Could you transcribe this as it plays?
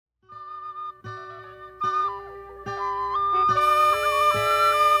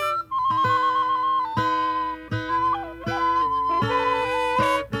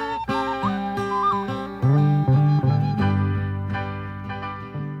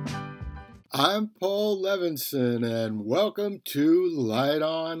I'm Paul Levinson, and welcome to Light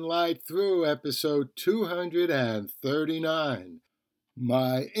On, Light Through, episode 239.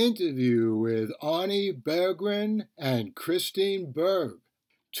 My interview with Arnie Berggren and Christine Berg,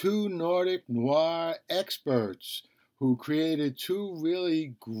 two Nordic noir experts who created two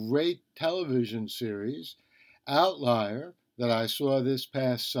really great television series, Outlier, that I saw this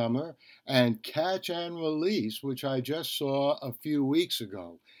past summer, and Catch and Release, which I just saw a few weeks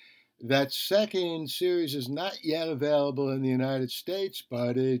ago. That second series is not yet available in the United States,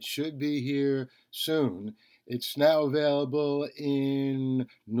 but it should be here soon. It's now available in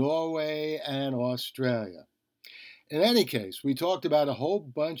Norway and Australia. In any case, we talked about a whole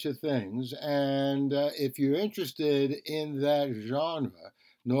bunch of things, and if you're interested in that genre,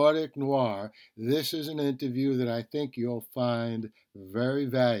 Nordic noir, this is an interview that I think you'll find very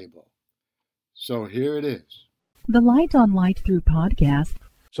valuable. So here it is. The Light on Light Through podcast.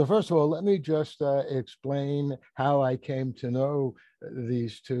 So first of all, let me just explain how I came to know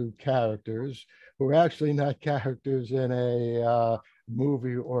these two characters, who are actually not characters in a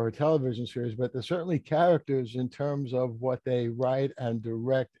movie or a television series, but they're certainly characters in terms of what they write and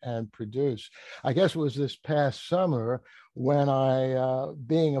direct and produce. I guess it was this past summer when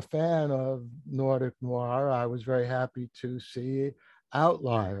being a fan of Nordic noir, I was very happy to see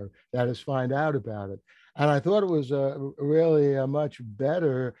Outlier, that is, find out about it. And I thought it was really a much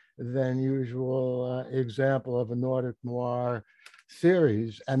better than usual example of a Nordic noir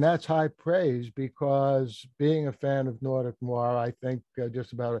series. And that's high praise, because being a fan of Nordic noir, I think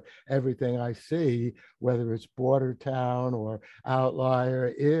just about everything I see, whether it's Border Town or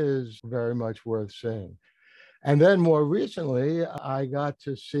Outlier, is very much worth seeing. And then more recently, I got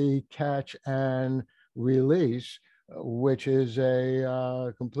to see Catch and Release, which is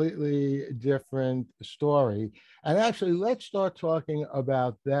a completely different story. And actually, let's start talking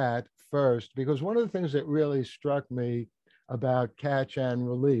about that first, because one of the things that really struck me about Catch and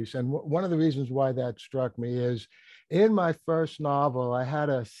Release, and one of the reasons why that struck me is in my first novel, I had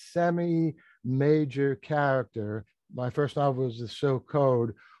a semi-major character. My first novel was The Silk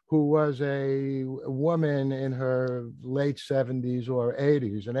Code, who was a woman in her late 70s or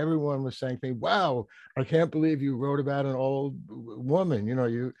 80s. And everyone was saying to me, wow, I can't believe you wrote about an old woman. You know,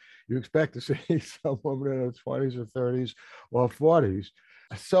 you expect to see some woman in her 20s or 30s or 40s.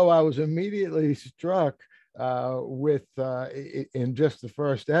 So I was immediately struck in just the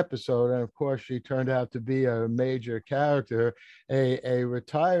first episode. And of course, she turned out to be a major character, a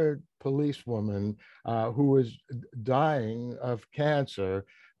retired policewoman who was dying of cancer.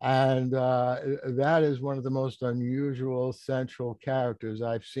 And that is one of the most unusual central characters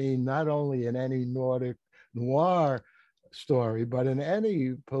I've seen, not only in any Nordic noir story, but in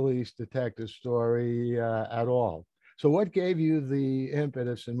any police detective story at all. So what gave you the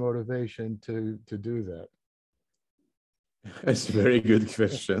impetus and motivation to do that? That's a very good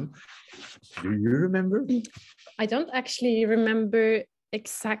question. Do you remember? I don't actually remember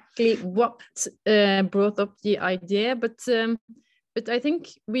exactly what brought up the idea, but I think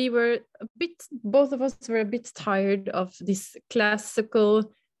both of us were a bit tired of this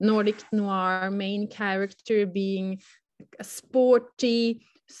classical Nordic noir main character being a sporty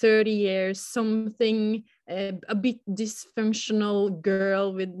 30 years something, a bit dysfunctional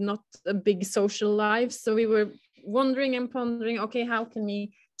girl with not a big social life. So we were wondering and pondering, okay, how can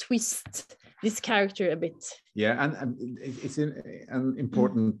we twist this character a bit? Yeah, and it's an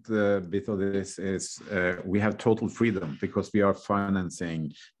important bit of this is we have total freedom, because we are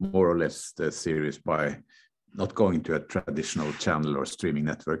financing more or less the series by not going to a traditional channel or streaming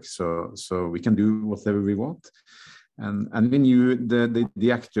network. So we can do whatever we want. And we knew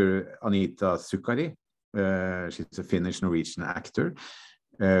the actor Anita Sukkari. She's a Finnish Norwegian actor.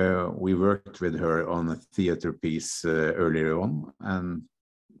 We worked with her on a theater piece earlier on, and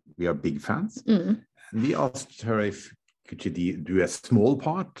we are big fans. And we asked her if could she do a small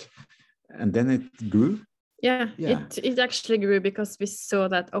part, and then it grew. Yeah. It actually grew, because we saw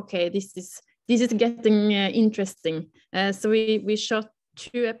that, okay, this is getting interesting. So we shot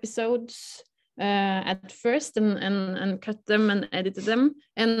 2 episodes at first and cut them and edited them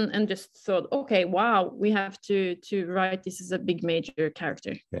and just thought, okay, wow, we have to write this as a big major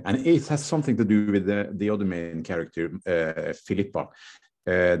character. Yeah, and it has something to do with the other main character, Filippa,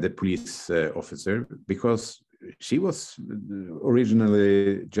 the police officer, because she was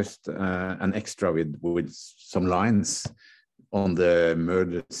originally just an extra with some lines on the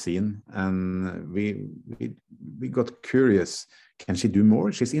murder scene, and we got curious. Can she do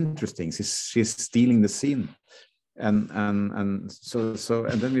more? She's interesting. She's stealing the scene, and so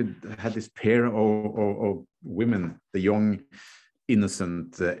and then we had this pair of women, the young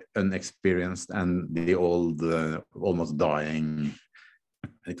innocent, unexperienced, and the old, almost dying.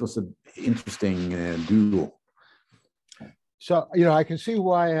 It was an interesting duo. So, I can see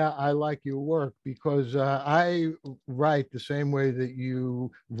why I like your work, because I write the same way that you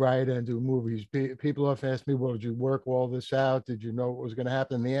write and do movies. People often ask me, well, did you work all this out? Did you know what was going to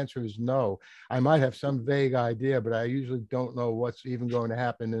happen? And the answer is no. I might have some vague idea, but I usually don't know what's even going to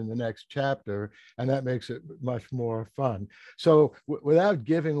happen in the next chapter. And that makes it much more fun. So without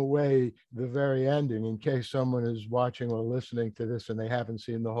giving away the very ending, in case someone is watching or listening to this and they haven't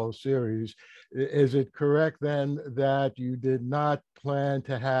seen the whole series, is it correct then that you did not plan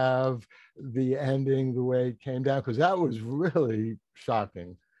to have the ending the way it came down? Because that was really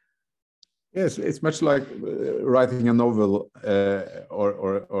shocking. Yes, it's much like writing a novel,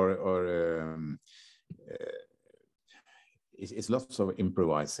 it's lots of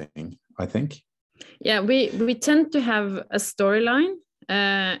improvising, I think. Yeah, we tend to have a storyline,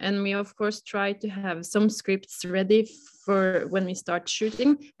 and we of course try to have some scripts ready for when we start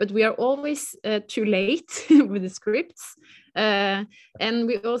shooting, but we are always too late with the scripts, and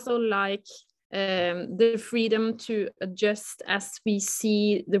we also like the freedom to adjust as we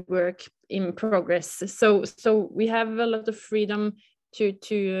see the work in progress. So we have a lot of freedom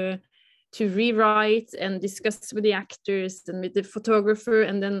to rewrite and discuss with the actors and with the photographer,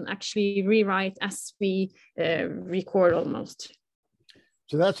 and then actually rewrite as we record almost.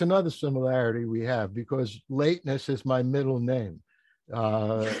 So that's another similarity we have, because lateness is my middle name.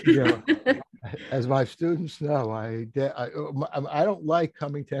 As my students know, I don't like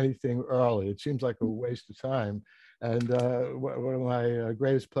coming to anything early. It seems like a waste of time. And one of my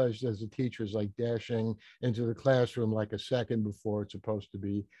greatest pleasures as a teacher is like dashing into the classroom like a second before it's supposed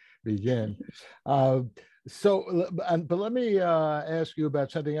to begin. But let me ask you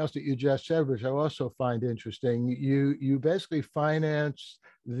about something else that you just said, which I also find interesting. You basically finance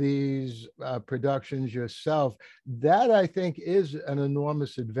these productions yourself. That, I think, is an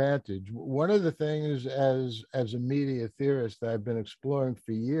enormous advantage. One of the things as a media theorist that I've been exploring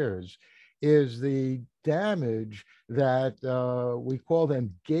for years is the damage that we call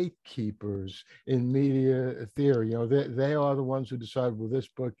them gatekeepers in media theory. They are the ones who decide, will this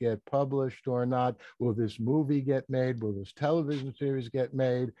book get published or not? Will this movie get made? Will this television series get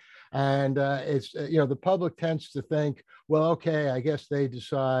made? And it's, the public tends to think, well, okay, I guess they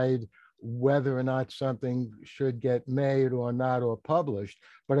decide whether or not something should get made or not, or published.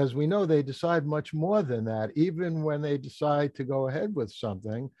 But as we know, they decide much more than that. Even when they decide to go ahead with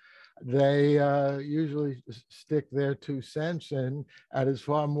something, they usually stick their 2 cents in, and it's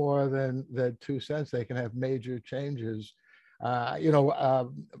far more than 2 cents. They can have major changes. My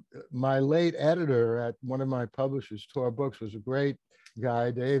late editor at one of my publishers, Tor Books, was a great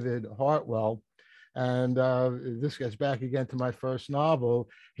guy, David Hartwell. And this gets back again to my first novel.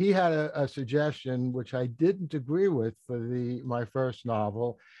 He had a suggestion which I didn't agree with for my first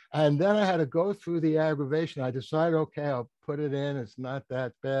novel. And then I had to go through the aggravation. I decided, okay, I'll put it in. It's not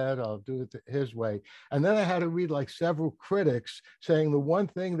that bad. I'll do it his way. And then I had to read like several critics saying the one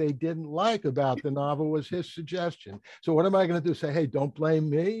thing they didn't like about the novel was his suggestion. So what am I going to do? Say, hey, don't blame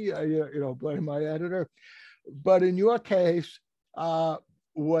me, blame my editor. But in your case,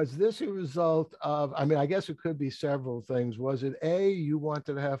 was this a result of, I guess it could be several things. Was it A, you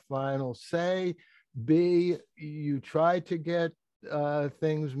wanted to have final say? B, you tried to get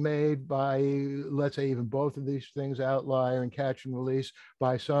things made by, let's say, even both of these things, Outlier and Catch and Release,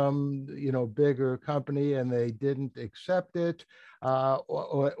 by some, bigger company, and they didn't accept it?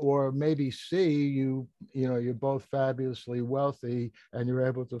 Or maybe C, you're both fabulously wealthy and you're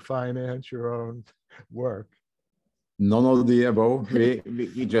able to finance your own work? None of the above.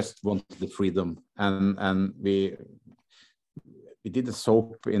 We just want the freedom, and we did a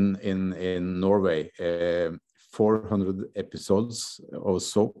soap in Norway, 400 episodes of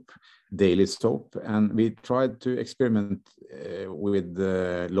soap, daily soap, and we tried to experiment with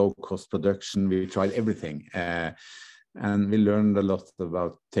low-cost production. We tried everything, and we learned a lot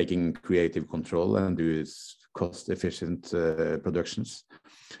about taking creative control and do cost-efficient productions.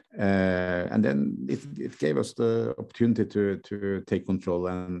 And then it gave us the opportunity to take control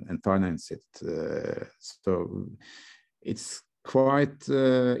and finance it. So it's quite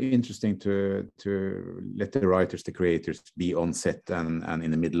interesting to let the writers, the creators, be on set and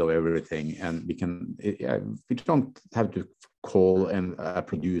in the middle of everything. And we don't have to call a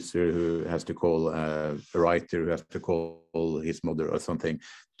producer who has to call a writer who has to call his mother or something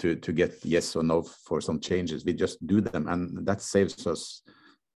to get yes or no for some changes. We just do them, and that saves us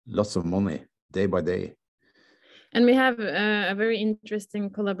lots of money day by day. And we have a very interesting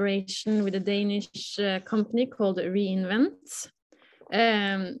collaboration with a Danish company called Reinvent.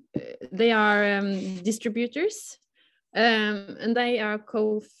 They are distributors, and they are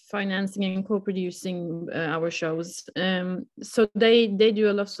co-financing and co-producing our shows. So they do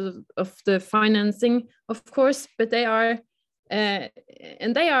a lot of the financing, of course, but they are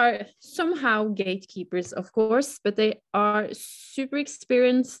and they are somehow gatekeepers, of course, but they are super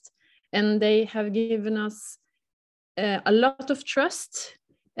experienced, and they have given us a lot of trust.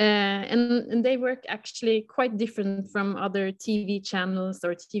 And they work actually quite different from other TV channels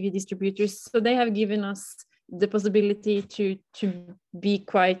or TV distributors. So they have given us the possibility to be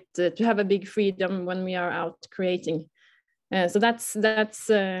quite to have a big freedom when we are out creating. So that's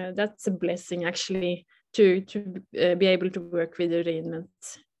a blessing, actually, to be able to work with the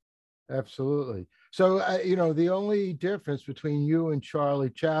Reinvent. Absolutely. So the only difference between you and Charlie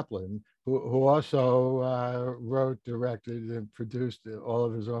Chaplin, who also wrote, directed, and produced all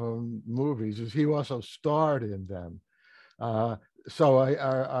of his own movies, is he also starred in them. So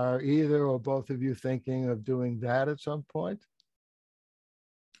are either or both of you thinking of doing that at some point?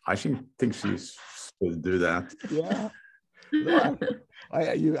 I think she's supposed to do that. Yeah.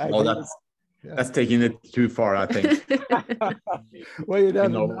 No, that's taking it too far, I think. Well, you never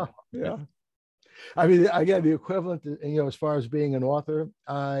know. Yeah. I mean, again, the equivalent, as far as being an author,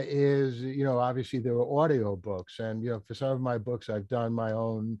 is, obviously there are audio books, and for some of my books, I've done my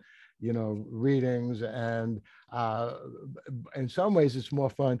own, readings, and in some ways, it's more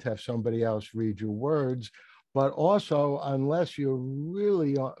fun to have somebody else read your words. But also, unless you're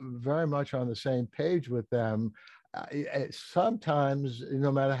really very much on the same page with them, sometimes,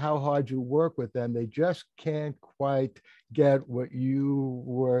 no matter how hard you work with them, they just can't quite get what you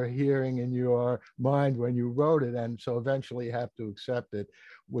were hearing in your mind when you wrote it. And so eventually you have to accept it,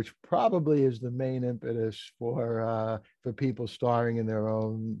 which probably is the main impetus for people starring in their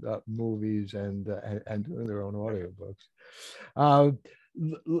own movies and doing their own audiobooks.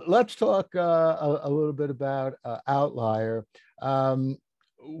 Let's talk a little bit about Outlier.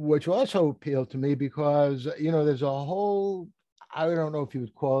 Which also appealed to me because, there's a whole, I don't know if you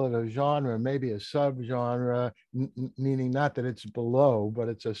would call it a genre, maybe a subgenre, meaning not that it's below, but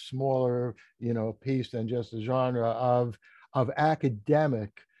it's a smaller, piece than just a genre of academic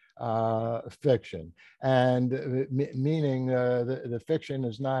fiction, and meaning the fiction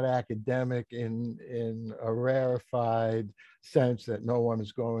is not academic in a rarefied sense that no one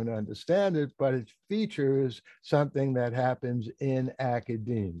is going to understand it, but it features something that happens in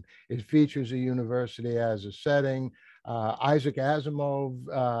academia. It features a university as a setting. Isaac Asimov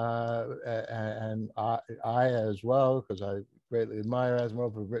and I as well, because I greatly admire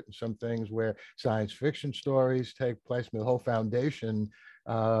Asimov, have written some things where science fiction stories take place. The whole Foundation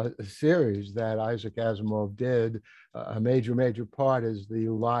series that Isaac Asimov did, a major part is the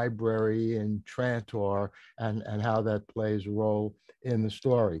library in Trantor and how that plays a role in the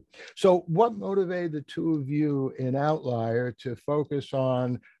story. So what motivated the two of you in Outlier to focus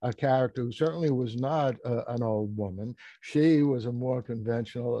on a character who certainly was not an old woman? She is a more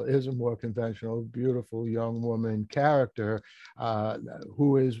conventional, beautiful young woman character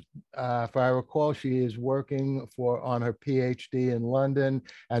who is, if I recall, she is working on her PhD in London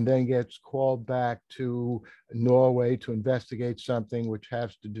and then gets called back to Norway to investigate something which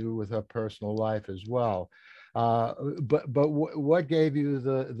has to do with her personal life as well. But what gave you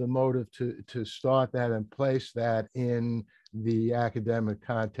the motive to start that and place that in the academic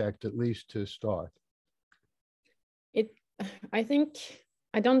context, at least to start? I think,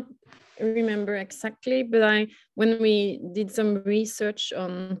 I don't remember exactly, but when we did some research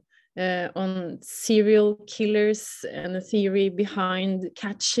on serial killers and the theory behind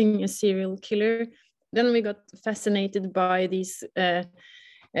catching a serial killer, then we got fascinated by these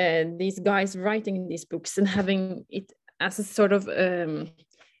guys writing these books and having it as a sort of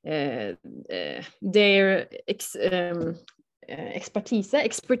their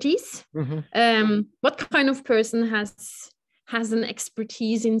expertise. Mm-hmm. What kind of person has an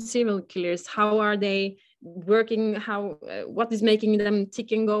expertise in serial killers? How are they working? What is making them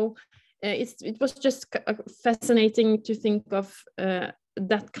tick and go? It was just fascinating to think of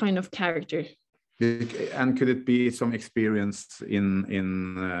that kind of character. And could it be some experience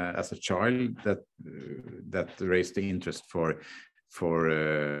in as a child that raised the interest for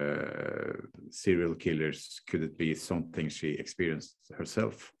serial killers? Could it be something she experienced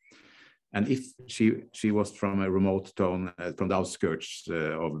herself? And if she was from a remote town, from the outskirts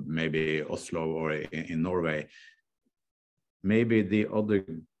of maybe Oslo or in Norway, maybe the other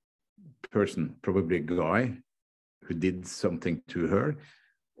person, probably a guy who did something to her,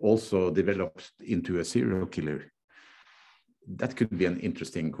 also developed into a serial killer. That could be an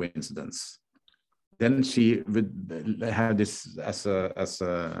interesting coincidence. then she would have this as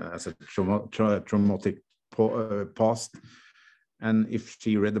a traumatic past. And if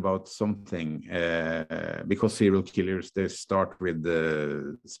she read about something, because serial killers, they start with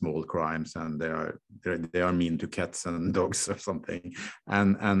small crimes, and they are mean to cats and dogs or something,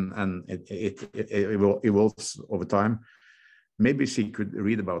 and it evolves over time. Maybe she could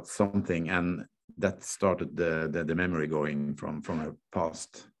read about something, and that started the memory going from her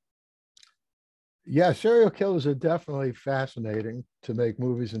past. Yeah, serial killers are definitely fascinating to make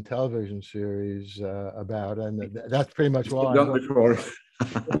movies and television series about, and that's pretty much all I know. Before.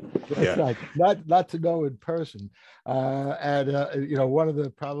 That's Yeah. right. Not to know in person. You know, one of the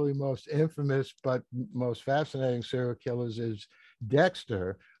probably most infamous but most fascinating serial killers is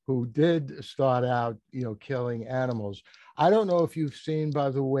Dexter, who did start out, you know, killing animals. I don't know if you've seen, by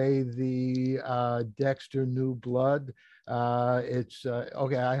the way, the Dexter New Blood. It's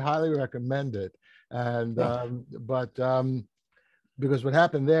okay. I highly recommend it. And because what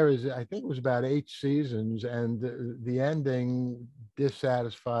happened there is, I think it was about 8 seasons, and the ending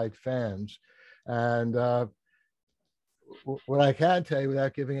dissatisfied fans. And what I can tell you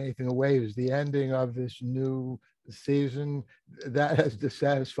without giving anything away is the ending of this new season that has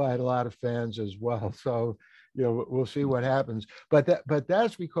dissatisfied a lot of fans as well. So, you know, we'll see what happens. But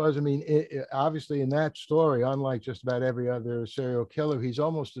that's because, I mean, obviously in that story, unlike just about every other serial killer, he's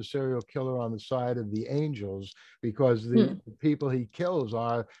almost a serial killer on the side of the angels, because the people he kills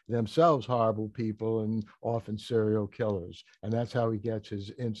are themselves horrible people and often serial killers. And that's how he gets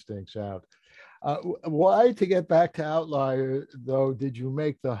his instincts out. Why, to get back to Outlier, though, did you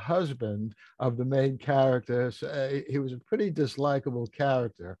make the husband of the main character? He was a pretty dislikable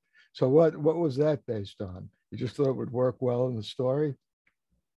character. So what was that based on? You just thought it would work well in the story?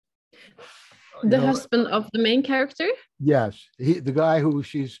 The husband of the main character? Yes, the guy who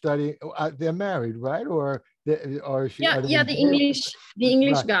she's studying. They're married, right? Or she? Yeah, the English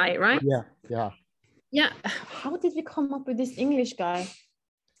right. Guy, right? Yeah. How did we come up with this English guy?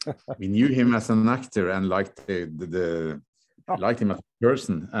 We knew him as an actor and liked liked him as a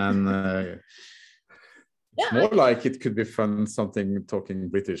person, and it's more like it could be fun, something talking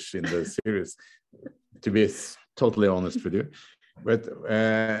British in the series, to be totally honest with you. But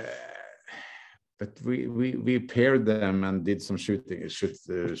we paired them and did some shoots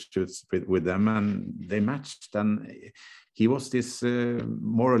with them, and they matched. And he was this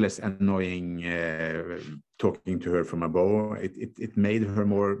more or less annoying, talking to her from above. It made her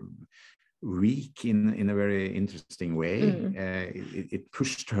more weak in a very interesting way. It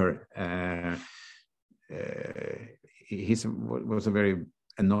pushed her. He was a very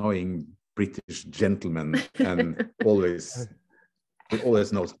annoying British gentleman, and always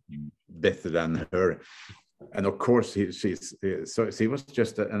knows better than her. And of course, he was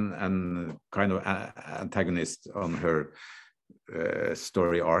just an kind of antagonist on her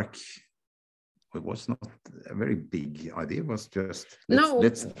story arc. It was not a very big idea. It was just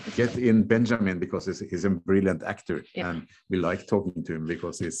let's get in Benjamin because he's a brilliant actor, and we like talking to him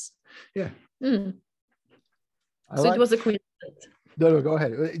because he's So it was a coincidence. No, go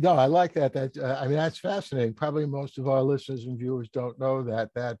ahead. No, I like that. I mean, that's fascinating. Probably most of our listeners and viewers don't know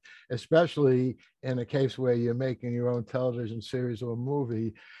that especially in a case where you're making your own television series or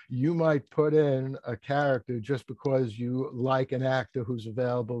movie, you might put in a character just because you like an actor who's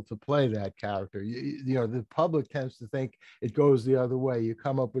available to play that character. You know, the public tends to think it goes the other way. You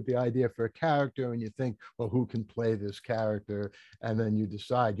come up with the idea for a character and you think, well, who can play this character? And then you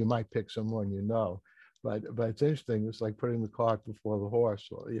decide. You might pick someone you know. But it's interesting. It's like putting the cart before the horse.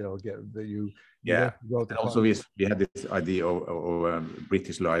 You know, And also we had this idea of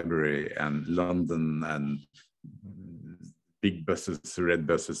British Library and London and big buses, red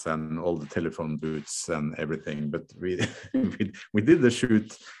buses, and all the telephone booths and everything. But we did the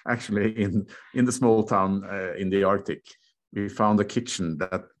shoot actually in the small town in the Arctic. We found a kitchen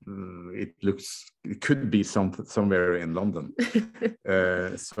that it could be somewhere in London.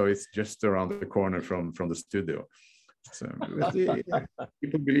 So it's just around the corner from the studio. So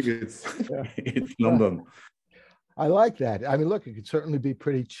people believe it's London. I like that. I mean, look, it could certainly be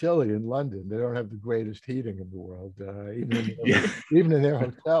pretty chilly in London. They don't have the greatest heating in the world, even in their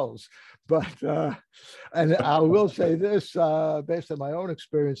hotels. But, and I will say this, based on my own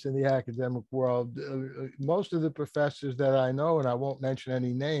experience in the academic world, most of the professors that I know, and I won't mention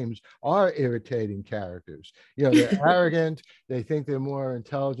any names, are irritating characters. You know, they're arrogant. They think they're more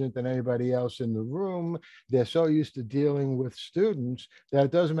intelligent than anybody else in the room. They're so used to dealing with students that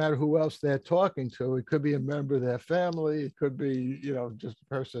it doesn't matter who else they're talking to. It could be a member of their family. It could be, you know, just a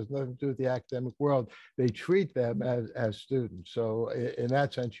person that has nothing to do with the academic world. They treat them as students. So in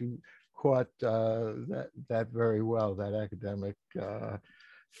that sense, you caught that very well, that academic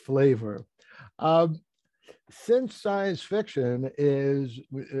flavor. Since science fiction is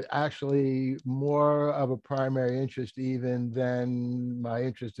actually more of a primary interest even than my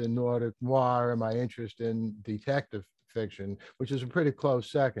interest in Nordic noir and my interest in detective fiction, which is a pretty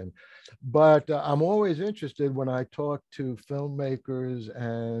close second. But I'm always interested when I talk to filmmakers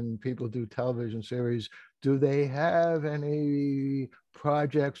and people who do television series, do they have any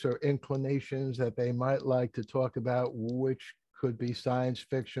projects or inclinations that they might like to talk about, which could be science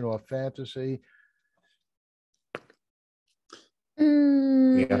fiction or fantasy?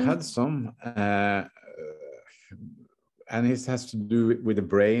 We have had some, and it has to do with the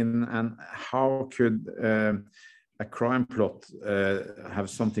brain and how could a crime plot have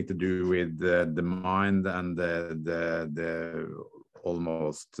something to do with the mind and the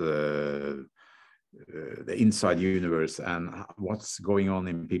almost the inside universe and what's going on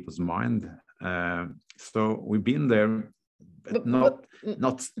in people's mind. So we've been there, but not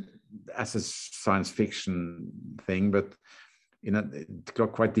as a science fiction thing, but in a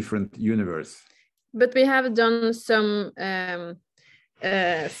quite different universe. But we have done some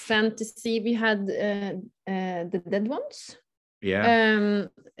fantasy. We had The Dead Ones. Yeah.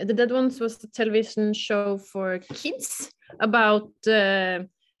 The Dead Ones was a television show for kids about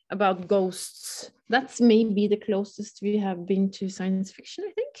ghosts. That's maybe the closest we have been to science fiction,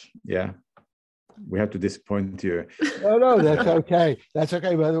 I think. Yeah. We have to disappoint you. No, that's okay. That's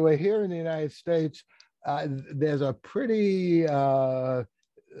okay. By the way, here in the United States, there's a pretty,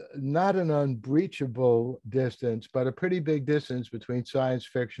 not an unbreachable distance, but a pretty big distance between science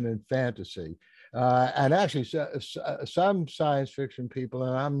fiction and fantasy. And actually, some science fiction people,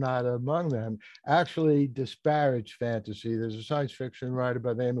 and I'm not among them, actually disparage fantasy. There's a science fiction writer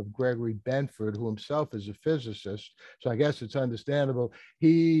by the name of Gregory Benford, who himself is a physicist. So I guess it's understandable.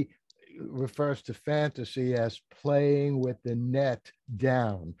 He refers to fantasy as playing with the net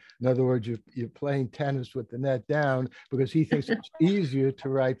down. In other words, you're playing tennis with the net down because he thinks it's easier to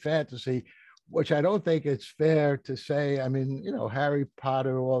write fantasy, which I don't think it's fair to say. I mean, you know, Harry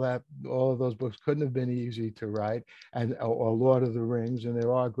Potter, all of those books couldn't have been easy to write, or Lord of the Rings, and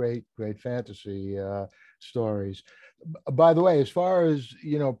there are great fantasy stories. By the way, as far as,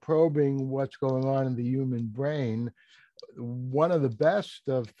 you know, probing what's going on in the human brain, one of the best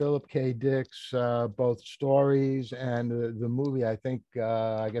of Philip K. Dick's both stories and the movie, I think,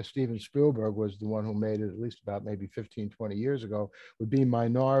 I guess Steven Spielberg was the one who made it at least about maybe 15, 20 years ago, would be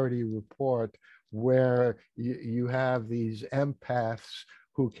Minority Report, where you have these empaths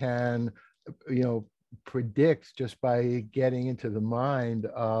who can, you know, predict just by getting into the mind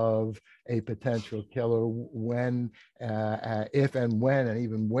of a potential killer when, if and when, and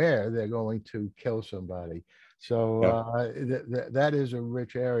even where they're going to kill somebody. So that is a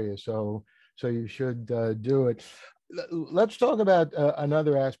rich area. So you should do it. Let's talk about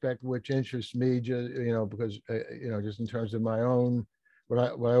another aspect which interests me, just, you know, because you know, just in terms of my own, what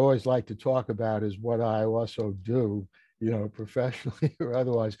I always like to talk about is what I also do, you know, professionally or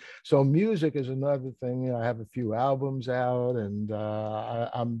otherwise. So music is another thing. You know, I have a few albums out, and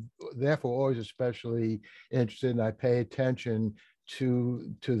I'm therefore always especially interested, and I pay attention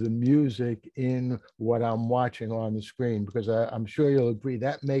to the music in what I'm watching on the screen, because I'm sure you'll agree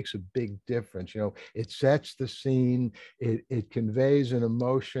that makes a big difference. You know, it sets the scene, it conveys an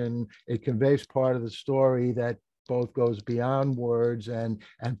emotion, it conveys part of the story that both goes beyond words and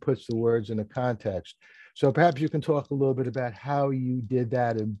puts the words in a context. So perhaps you can talk a little bit about how you did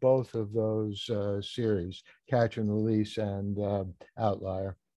that in both of those series, Catch and Release and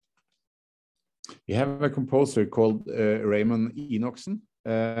Outlier. We have a composer called Raymond Enochson.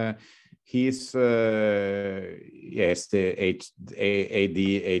 He's yes, the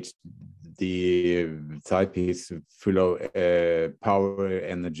ADHD type. He's full of power,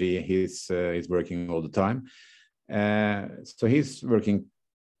 energy. He's working all the time. So he's working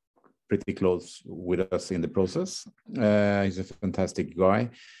pretty close with us in the process. He's a fantastic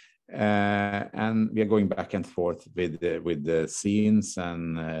guy. And we are going back and forth with the scenes,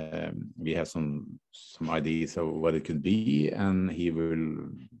 and we have some ideas of what it could be, and he will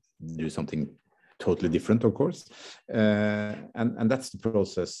do something totally different, of course, and that's the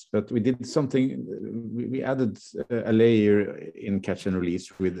process. But we did something. We added a layer in Catch and Release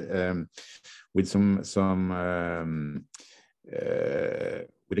with some.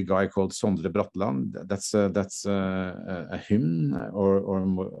 With a guy called Sondre Bratland. That's a hymn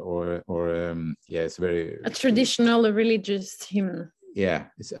or yeah, it's a traditional religious hymn. Yeah,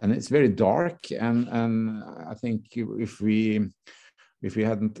 it's very dark, and I think if we if we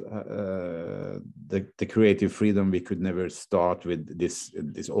hadn't the creative freedom, we could never start with this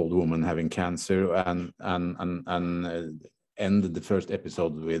old woman having cancer and end the first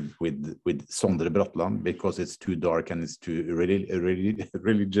episode with Sondre Bratland, because it's too dark and it's too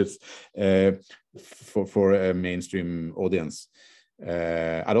religious for a mainstream audience.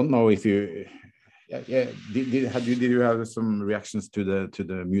 I don't know if you. Yeah. Did you have some reactions to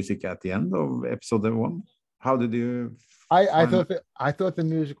the music at the end of episode 1? How did you? I thought the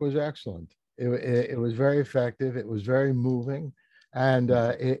music was excellent. It was very effective. It was very moving, and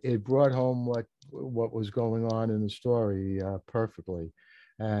it brought home what was going on in the story perfectly.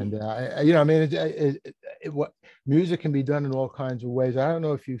 And I mean, what music can be done in all kinds of ways. I don't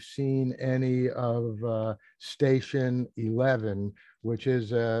know if you've seen any of Station 11, which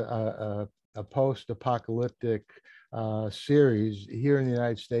is a post-apocalyptic series here in the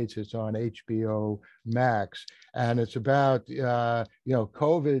United States. It's on HBO Max, and it's about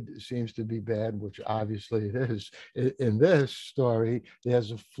COVID seems to be bad, which obviously it is. In this story,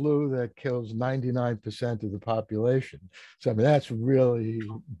 there's a flu that kills 99% of the population. So I mean, that's really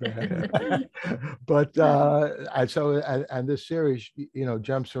bad. But and this series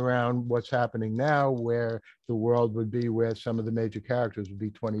jumps around what's happening now, where the world would be, where some of the major characters would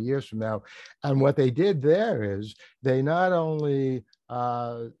be 20 years from now. And what they did there is they not only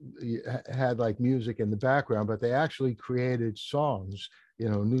had like music in the background, but they actually created songs,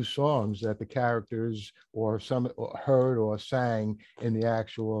 new songs that the characters or some heard or sang in the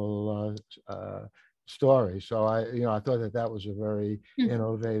actual story. So I thought that was a very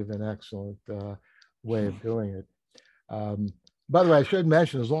innovative and excellent way of doing it. By the way, I should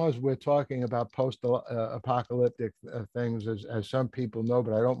mention, as long as we're talking about post-apocalyptic things, as some people know,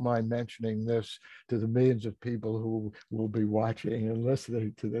 but I don't mind mentioning this to the millions of people who will be watching and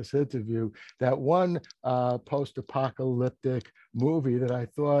listening to this interview, that one post-apocalyptic movie that I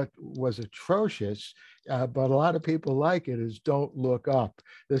thought was atrocious, but a lot of people like it, is Don't Look Up.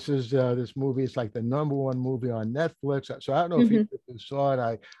 This movie is like the #1 movie on Netflix. So I don't know if you saw it.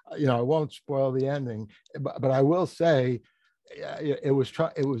 I won't spoil the ending, but I will say, it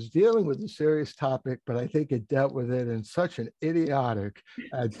was dealing with a serious topic, but I think it dealt with it in such an idiotic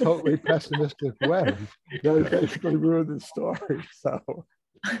and totally pessimistic way that it basically ruined the story. So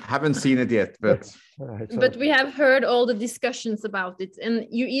I haven't seen it yet, but but we have heard all the discussions about it, and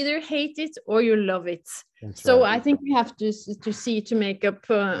you either hate it or you love it. So right. I think we have to see to make up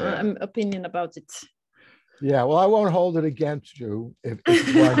an opinion about it. Yeah, well, I won't hold it against you if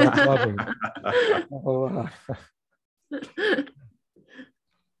you wind up loving it.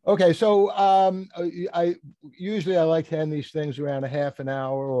 Okay, so I usually like to end these things around a half an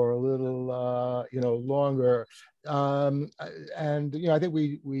hour or a little longer, and I think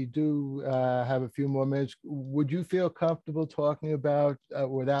we do have a few more minutes. Would you feel comfortable talking about,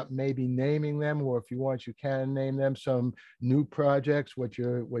 without maybe naming them, or if you want, you can name them, some new projects, what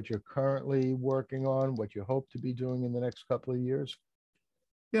you're currently working on, what you hope to be doing in the next couple of years?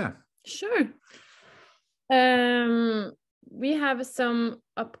 Yeah, sure. We have some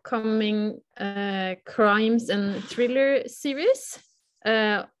upcoming crimes and thriller series.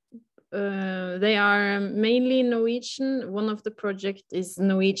 They are mainly Norwegian. One of the projects is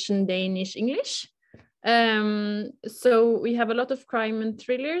Norwegian, Danish, English. So we have a lot of crime and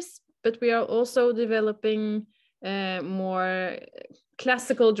thrillers, but we are also developing more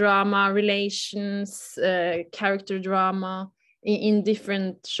classical drama, relations, character drama in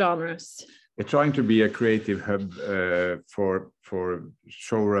different genres. We're trying to be a creative hub for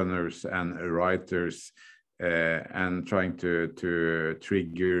showrunners and writers, and trying to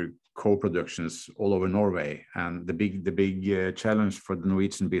trigger co-productions all over Norway. And the big challenge for the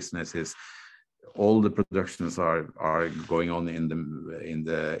Norwegian business is all the productions are going on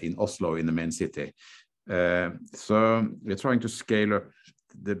in Oslo, in the main city. So we're trying to scale up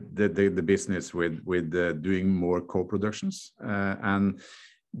the business with doing more co-productions and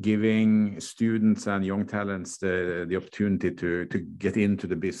giving students and young talents the opportunity to get into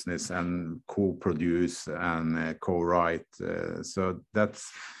the business and co-produce and co-write. So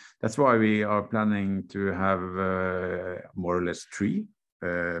that's why we are planning to have more or less 3,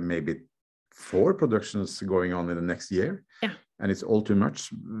 maybe 4 productions going on in the next year. Yeah. And it's all too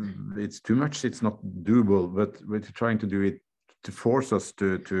much. It's too much. It's not doable, but we're trying to do it to force us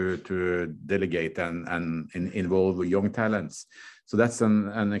to delegate and involve young talents. So that's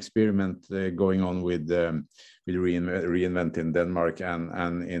an experiment going on with Reinvent in Denmark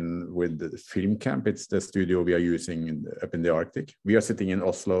and with the Film Camp. It's the studio we are using up in the Arctic. We are sitting in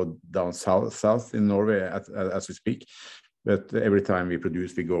Oslo, down south in Norway as we speak. But every time we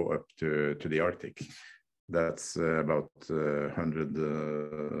produce, we go up to the Arctic. That's about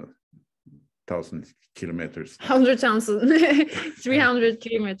 100,000 kilometers. 100,000, 300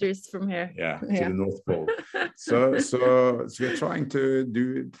 kilometers from here. Yeah, to the North Pole. So we're trying to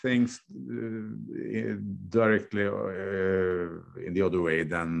do things directly in the other way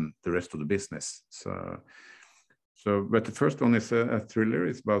than the rest of the business. But the first one is a thriller.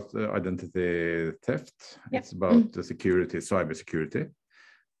 It's about identity theft. Yep. It's about the security, cybersecurity.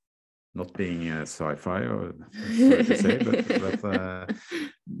 Not being a sci-fi, or sorry to say, but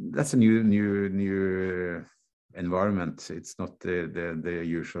that's a new environment. It's not the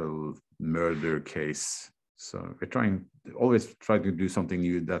usual murder case. So we're always try to do something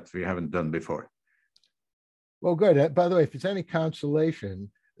new that we haven't done before. Well, good. By the way, if it's any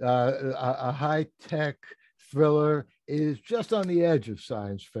consolation, a high-tech thriller is just on the edge of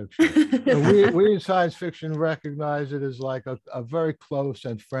science fiction. we in science fiction recognize it as like a very close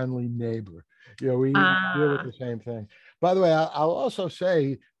and friendly neighbor. We deal with the same thing. By the way, I'll also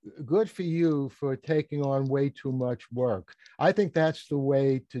say, good for you for taking on way too much work. I think that's the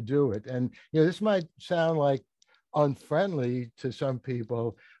way to do it. And this might sound like unfriendly to some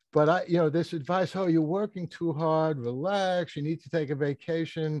people, but this advice, you're working too hard, relax, you need to take a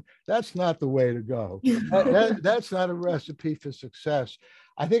vacation. That's not the way to go. That's not a recipe for success.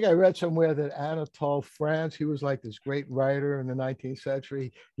 I think I read somewhere that Anatole France, he was like this great writer in the 19th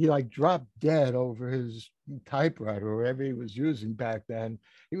century. He like dropped dead over his typewriter or whatever he was using back then.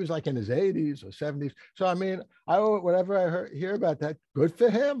 He was like in his 80s or 70s. So, I mean, whatever I hear about that, good for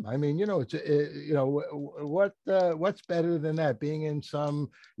him. I mean, what's better than that? Being in some,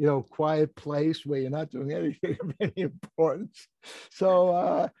 quiet place where you're not doing anything of any importance.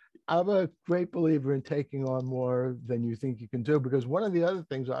 So, I'm a great believer in taking on more than you think you can do, because one of the other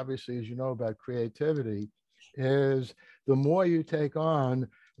things, obviously, as you know, about creativity is the more you take on,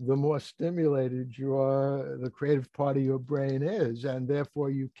 the more stimulated the creative part of your brain is, and therefore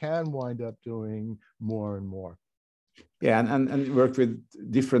you can wind up doing more and more. Yeah, and work with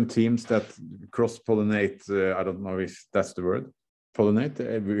different teams that cross-pollinate. I don't know if that's the word.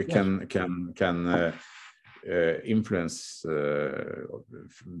 Pollinate. We can influence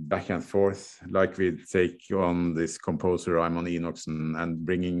back and forth, like we take on this composer Raymond Enoksen and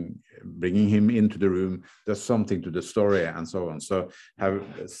bringing him into the room, does something to the story and so on. So have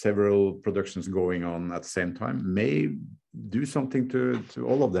several productions going on at the same time may do something to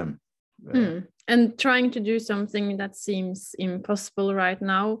all of them. And trying to do something that seems impossible right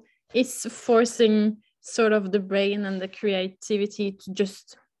now is forcing sort of the brain and the creativity to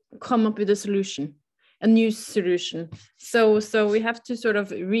just come up with a new solution. So we have to sort of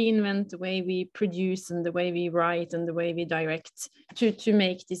reinvent the way we produce and the way we write and the way we direct to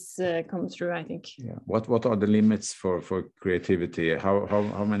make this come through, I think. Yeah. What are the limits for creativity?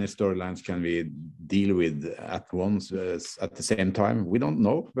 How many storylines can we deal with at once at the same time? We don't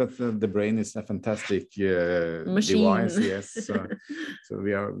know, but the brain is a fantastic device. Yes. So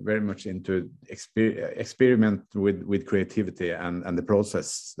we are very much into experiment with creativity and the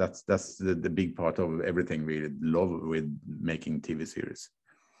process. That's the big part of everything we love with making TV series.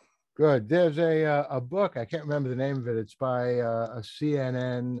 Good. There's a book, I can't remember the name of it. It's by a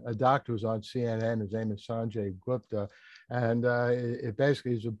doctor who's on CNN. His name is Sanjay Gupta. And it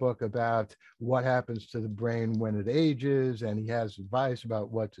basically is a book about what happens to the brain when it ages. And he has advice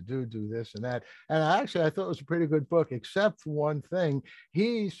about what to do this and that. And I thought it was a pretty good book, except for one thing.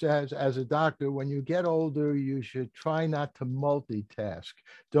 He says, as a doctor, when you get older, you should try not to multitask.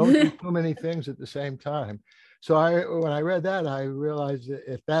 Don't do too many things at the same time. So when I read that, I realized that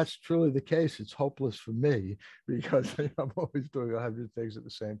if that's truly the case, it's hopeless for me, because I'm always doing 100 things at the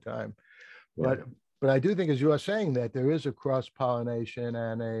same time. But I do think, as you are saying, that there is a cross-pollination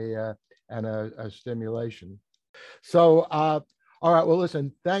and a stimulation. So, all right, well,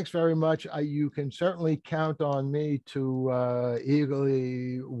 listen, thanks very much. You can certainly count on me to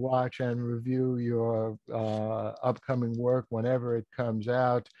eagerly watch and review your upcoming work whenever it comes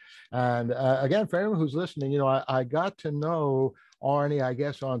out. And again, for anyone who's listening, I got to know Arnie, I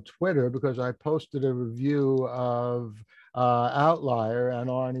guess, on Twitter, because I posted a review of Outlier, and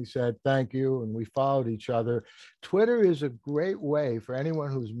Arnie said thank you, and we followed each other. Twitter is a great way for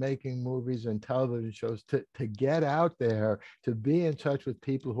anyone who's making movies and television shows to get out there, to be in touch with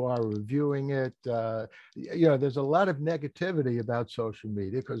people who are reviewing it. There's a lot of negativity about social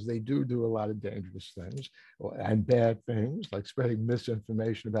media, because they do a lot of dangerous things and bad things, like spreading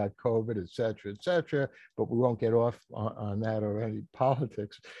misinformation about COVID, et cetera, but we won't get off on that or any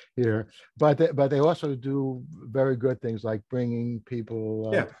politics here. But they also do very good things, like bringing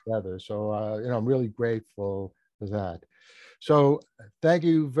people together. So I'm really grateful for that. So thank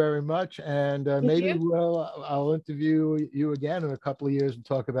you very much. And maybe you. I'll interview you again in a couple of years and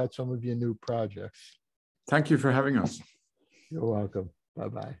talk about some of your new projects. Thank you for having us. You're welcome.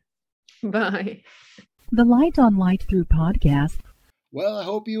 Bye-bye. Bye. The Light on Light Through podcast. Well, I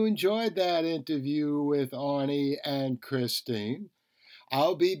hope you enjoyed that interview with Arnie and Christine.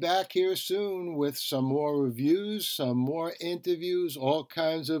 I'll be back here soon with some more reviews, some more interviews, all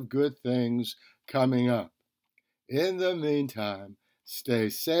kinds of good things coming up. In the meantime, stay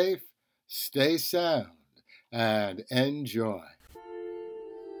safe, stay sound, and enjoy.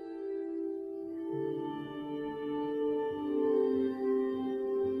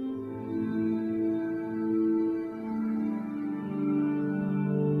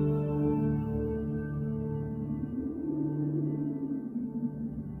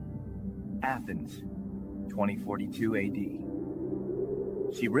 Athens, 2042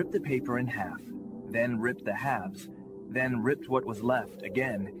 AD. She ripped the paper in half, then ripped the halves, then ripped what was left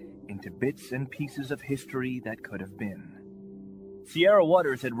again into bits and pieces of history that could have been. Sierra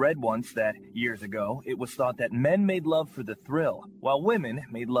Waters had read once that, years ago, it was thought that men made love for the thrill, while women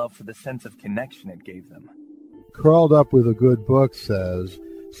made love for the sense of connection it gave them. Curled Up with a Good Book says,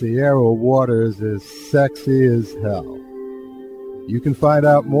 Sierra Waters is sexy as hell. You can find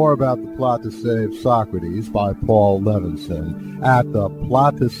out more about The Plot to Save Socrates by Paul Levinson at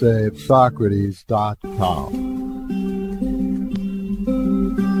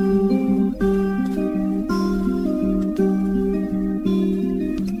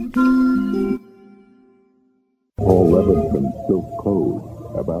Paul Levinson Silk Code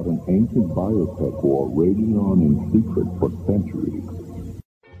about an ancient biotech war raging on in secret for